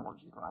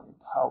technology, right?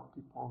 How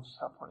people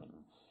suffering,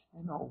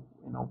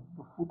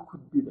 who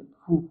could be that,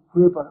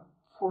 whoever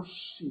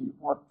foresee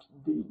what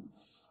the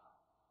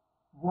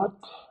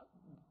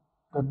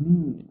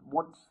need,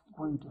 what's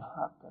going to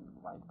happen,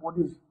 right?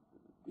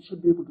 They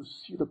should be able to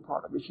see the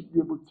product. They should be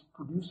able to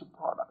produce a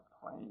product,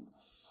 right?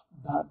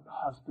 That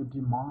has the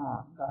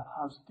demand, that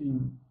has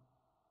the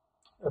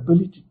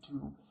ability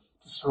to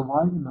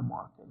survive in the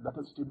market, that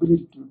has the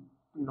ability to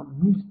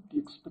meet the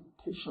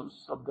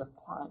expectations of their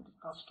client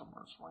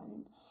customers,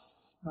 right?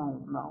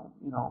 Now,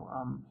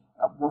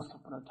 once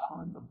upon a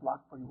time, the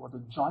BlackBerry was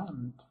a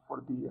giant for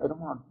I don't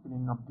want to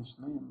bring up this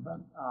name, but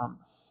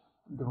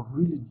they were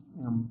really,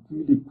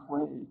 really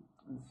great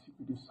in the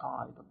security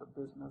side of the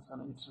business,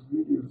 and it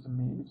was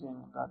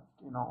amazing that,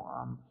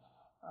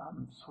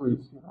 so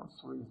is the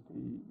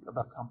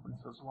other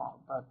companies as well.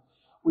 But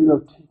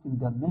without taking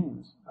their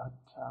names, but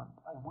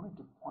I wanted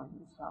to point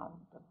this out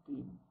that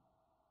you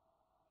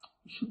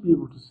should be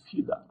able to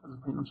see that as a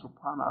financial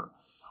planner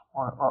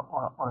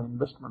or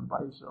investment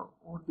advisor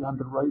or the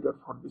underwriter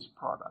for this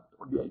product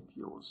or the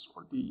IPOs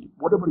or the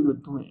whatever you're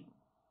doing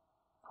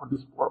for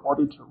this, or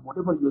auditor,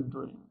 whatever you're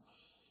doing,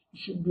 you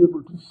should be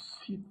able to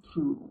see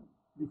through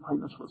the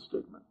financial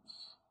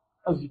statements,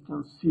 as you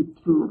can see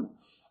through,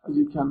 as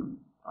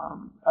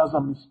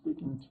I'm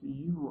speaking to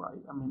you.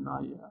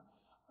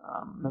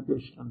 Maybe I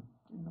shouldn't,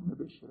 again,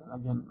 I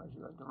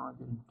don't want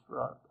to get into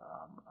a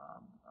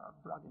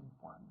bragging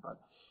point, but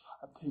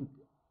I think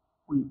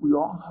we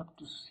all have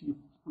to see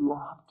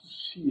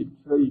it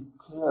very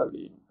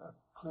clearly, a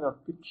clear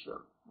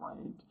picture,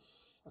 right?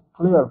 A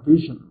clear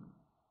vision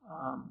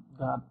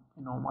that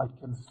I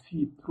can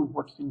see through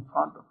what's in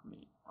front of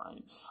me,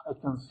 right? I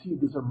can see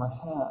these are my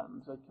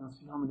hands. I can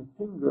see how many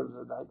fingers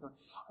are there.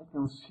 I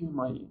can see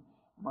my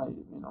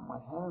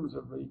hands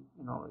are very,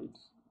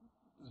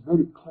 it's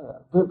very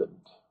clear,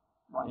 vivid,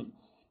 right?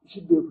 You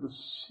should be able to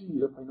see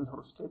the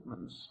financial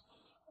statements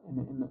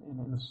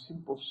in a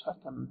simple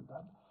second,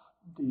 that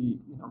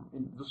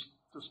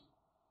just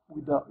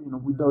without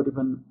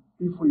even,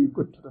 before you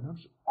get to the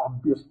notes,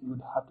 obviously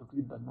you'd have to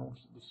read the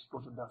notes,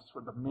 disclosure. That's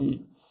where the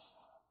main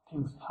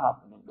things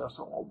happening. That's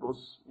where all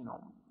those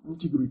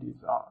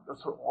nitty-gritties are.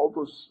 That's where all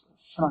those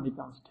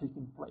shenanigans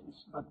taking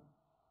place. But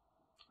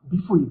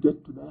before you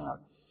get to there,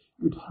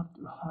 you'd have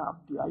to have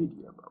the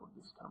idea about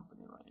this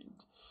company,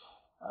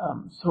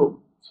 right?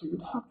 So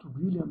you'd have to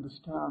really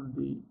understand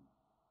the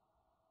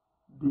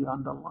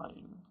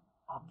underlying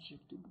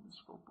objective of this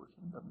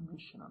corporation, the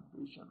mission and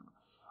vision.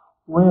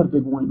 Where are they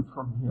going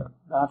from here?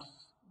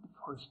 That's the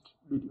first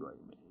video I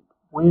made.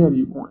 Where are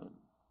you going?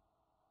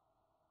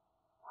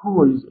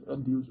 Who are your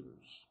end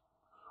users?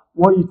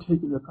 What are you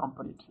taking your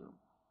company to?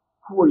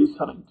 Who are you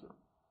selling to?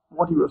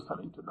 What you are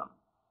selling to them,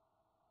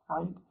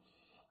 right?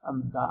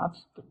 And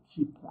that's the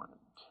key point.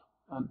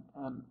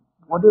 And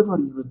whatever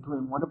you are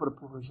doing, whatever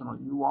professional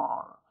you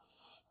are,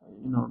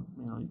 it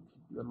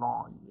could be a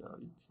lawyer,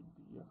 it could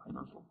be a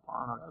financial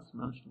planner, as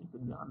mentioned, it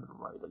could be an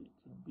underwriter, it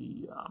could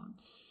be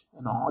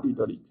an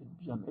auditor, it could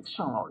be an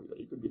external auditor,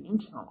 it could be an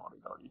internal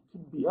auditor, it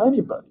could be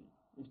anybody,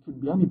 it could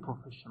be any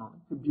professional,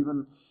 it could be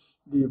even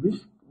the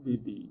risk,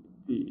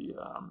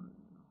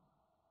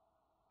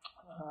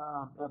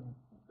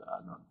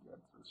 not the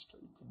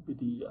administrator, it could be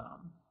the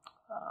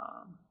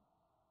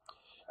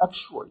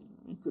actuary,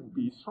 it could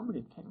be so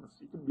many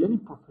things, it could be any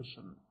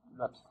profession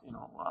that's,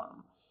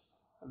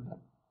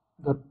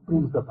 that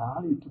brings the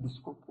value to these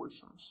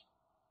corporations,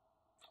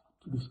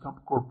 to this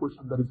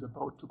corporation that is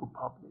about to go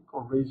public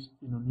or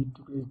need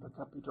to raise the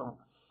capital,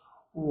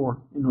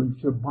 or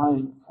if you're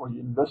buying for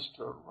your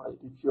investor, right?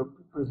 If you're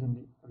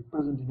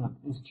representing an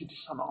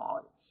institution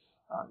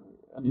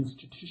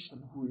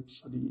who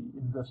actually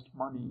invests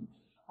money,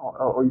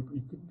 or it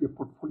could be a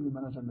portfolio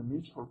manager in a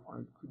mutual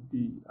fund. It could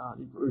be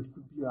it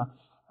could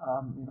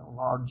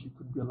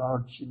be a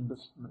large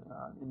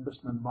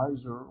investment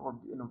advisor, or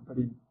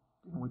very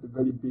with a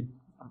very big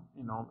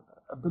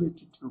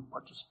ability to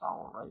purchase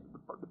power, right?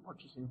 The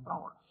purchasing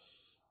power.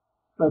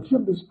 Now, if you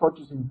have this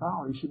purchasing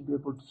power, you should be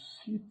able to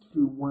see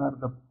through where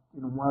the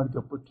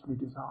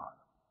opportunities are.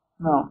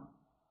 Now,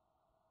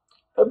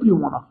 every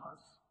one of us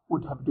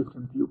would have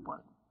different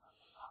viewpoint.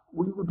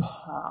 We would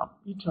have,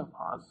 each of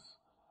us,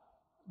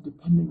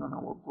 depending on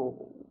our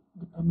goal,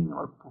 depending on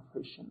our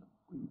profession,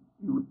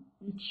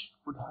 each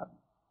would have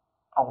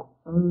our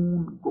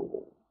own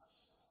goal.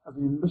 As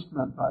an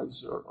investment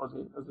advisor, as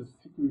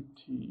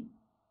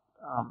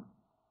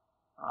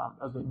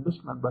an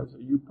investment advisor,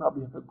 you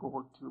probably have a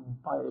goal to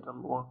buy at a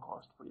lower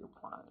cost for your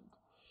client.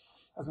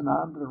 As an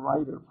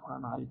underwriter for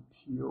an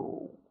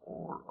IPO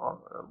or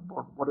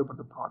whatever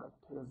the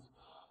product is,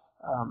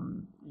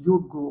 your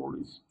goal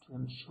is to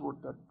ensure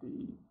that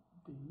the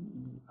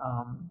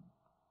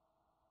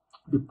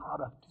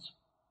product is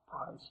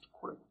priced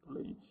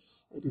correctly.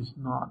 It is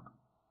not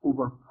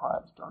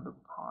overpriced,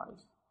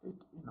 underpriced. It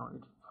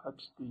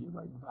reflects the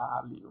right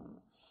value.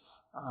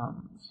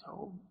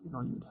 So you'd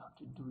have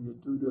to do your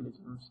due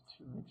diligence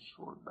to make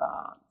sure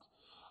that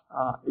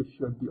if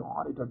you're the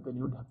auditor, then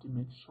you would have to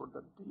make sure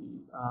that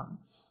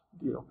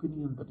the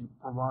opinion that you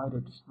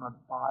provided is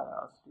not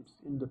biased,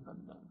 it's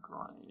independent,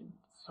 right?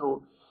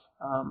 So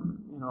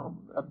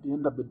at the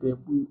end of the day,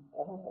 we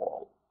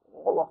all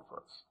of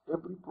us,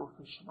 every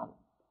professional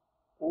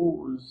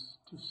owes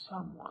to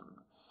someone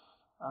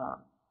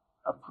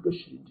a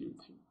fiduciary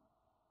duty,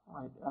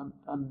 right?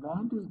 And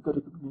that is the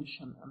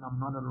recognition. And I'm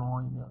not a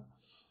lawyer,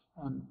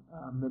 and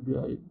maybe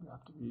I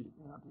have to be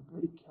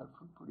very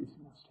careful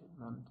producing a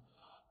statement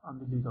on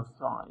the legal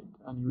side.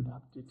 And you'd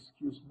have to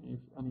excuse me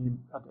if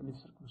at any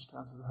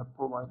circumstances I have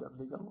provided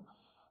legal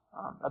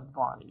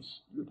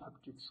advice. You'd have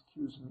to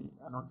excuse me,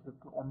 and I'd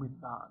have to omit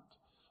that.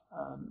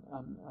 And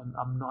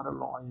I'm not a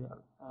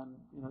lawyer, and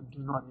do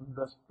not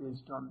invest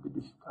based on the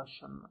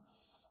discussion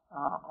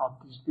of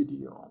this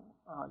video.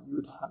 You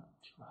would have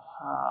to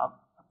have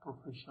a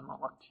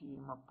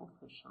team of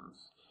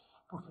professionals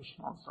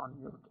on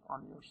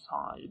your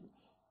side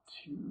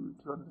to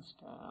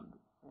understand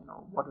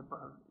whatever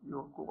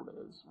your goal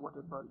is,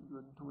 whatever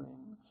you're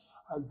doing.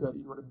 Either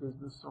you are a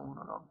business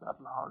owner of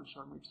that large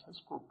or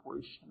mid-sized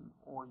corporation,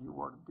 or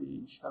you are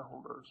the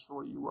shareholders,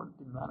 or you are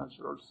the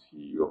manager or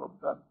CEO of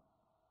that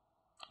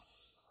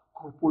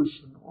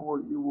corporation, or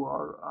you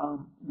are a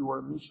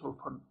mutual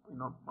fund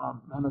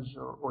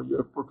manager, or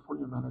you're a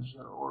portfolio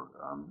manager,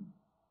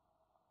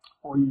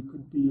 or you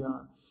could be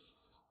an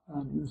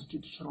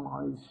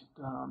institutionalized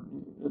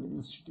an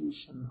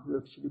institution who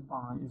actually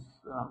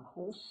buys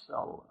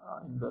wholesale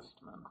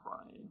investment,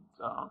 right?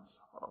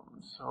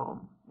 So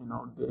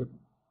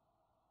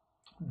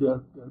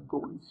their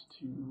goal is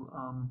to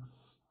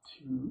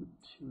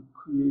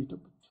create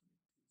opportunities